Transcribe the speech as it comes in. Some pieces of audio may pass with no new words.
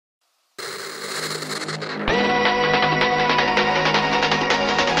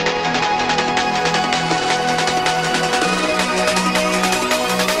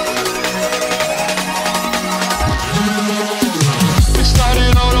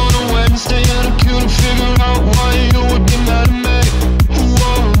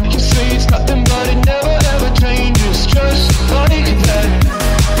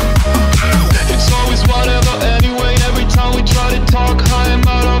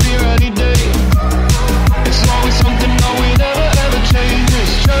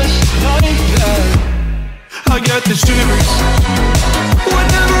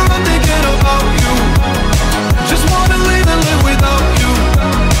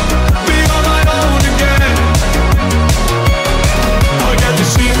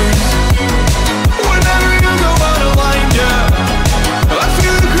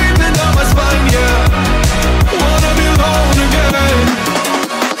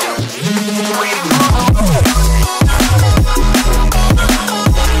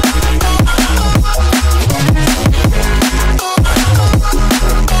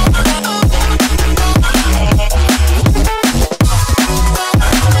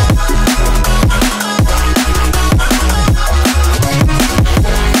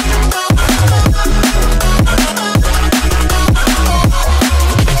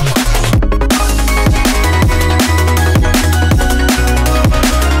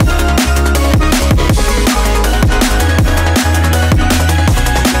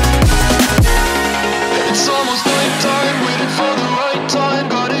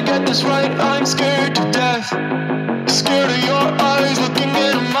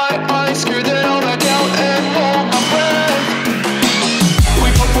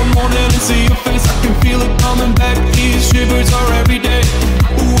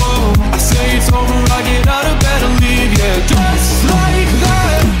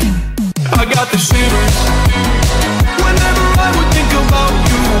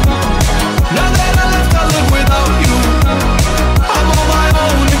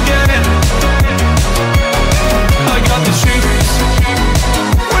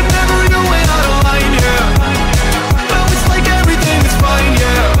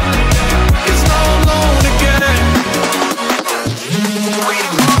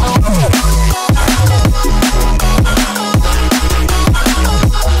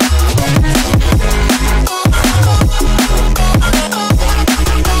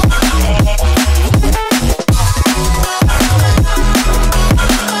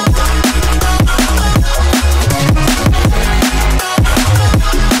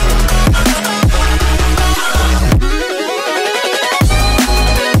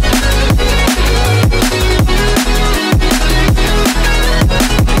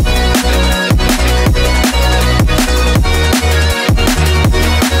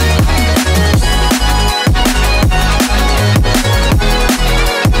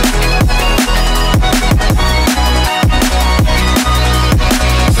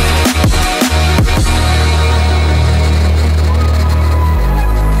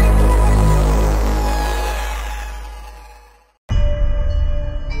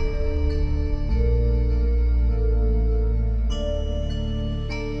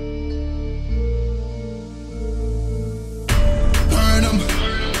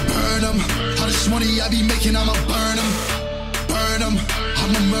I be making, I'ma burn them. Burn them,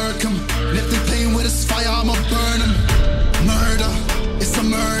 I'ma murk them. And if they playing with this fire, I'ma burn them. Murder, it's a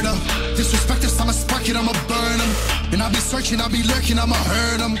murder. Disrespect us, I'ma spark it, I'ma burn them. And I'll be searching, I'll be lurking, I'ma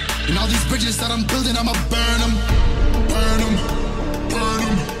hurt them. And all these bridges that I'm building, I'ma burn them. Burn them, burn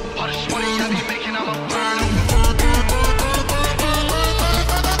them. All this money I be making, I'ma burn them.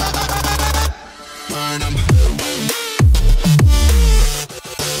 Burn them.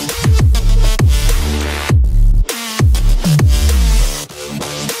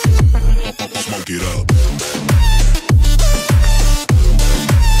 Smoke it up.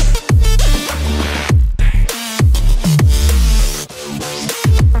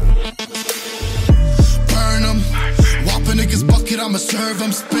 I'ma serve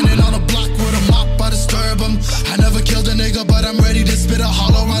them, spinning on a block with a mop, I disturb them. I never killed a nigga, but I'm ready to spit a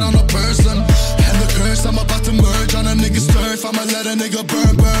hollow right on a person. And the curse, I'm about to merge on a nigga's turf. I'ma let a nigga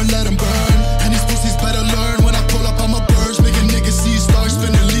burn, burn, let him burn. And these pussies better learn, when I pull up, I'ma burst. Make a nigga see stars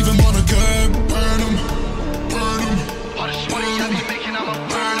spinning, leave him on a curb. Burn him, burn him. All this money I be making, I'ma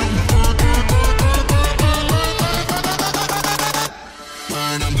burn him.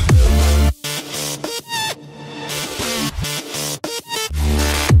 Burn him.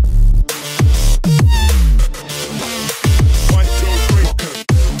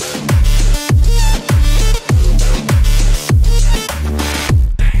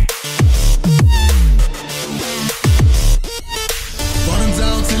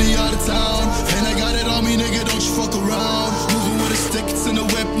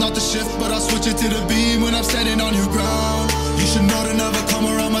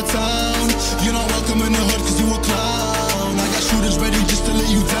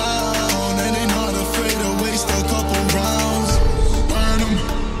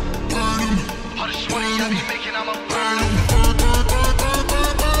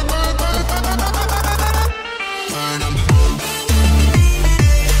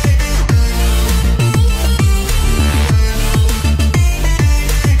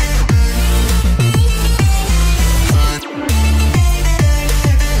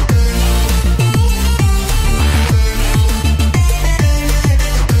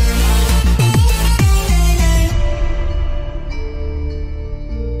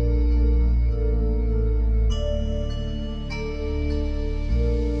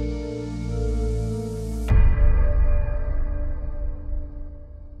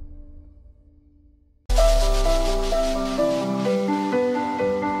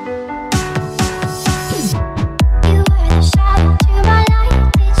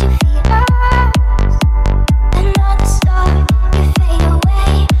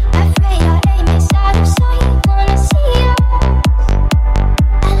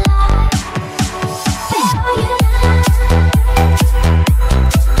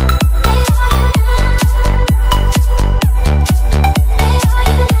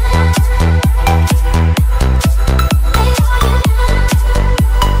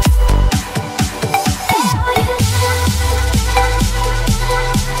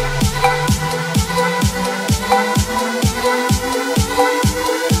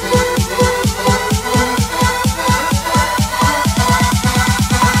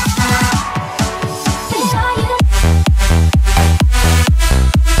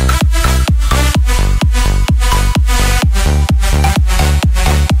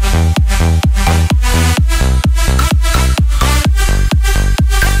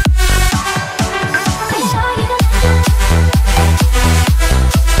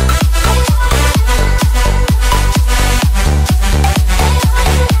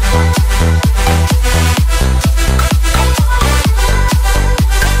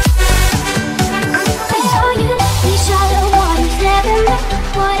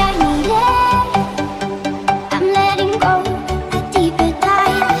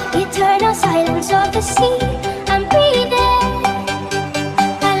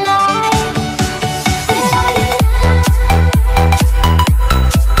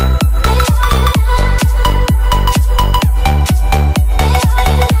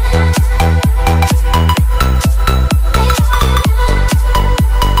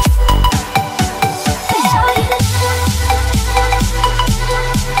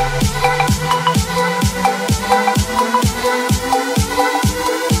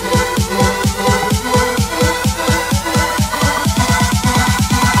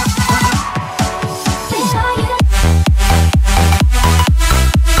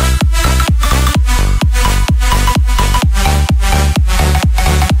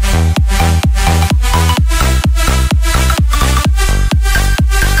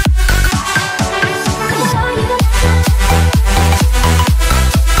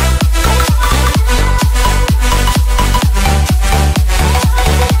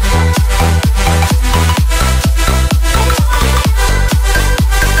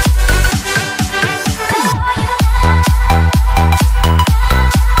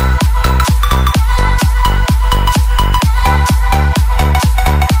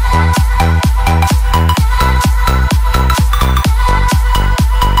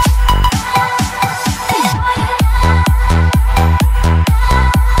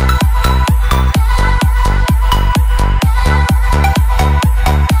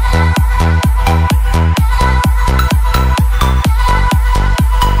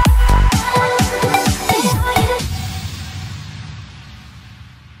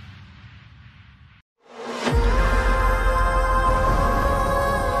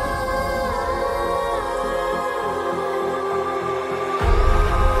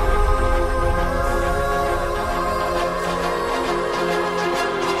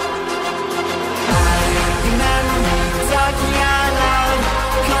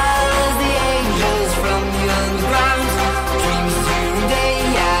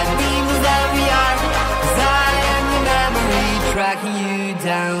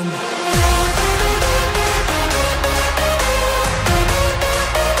 down.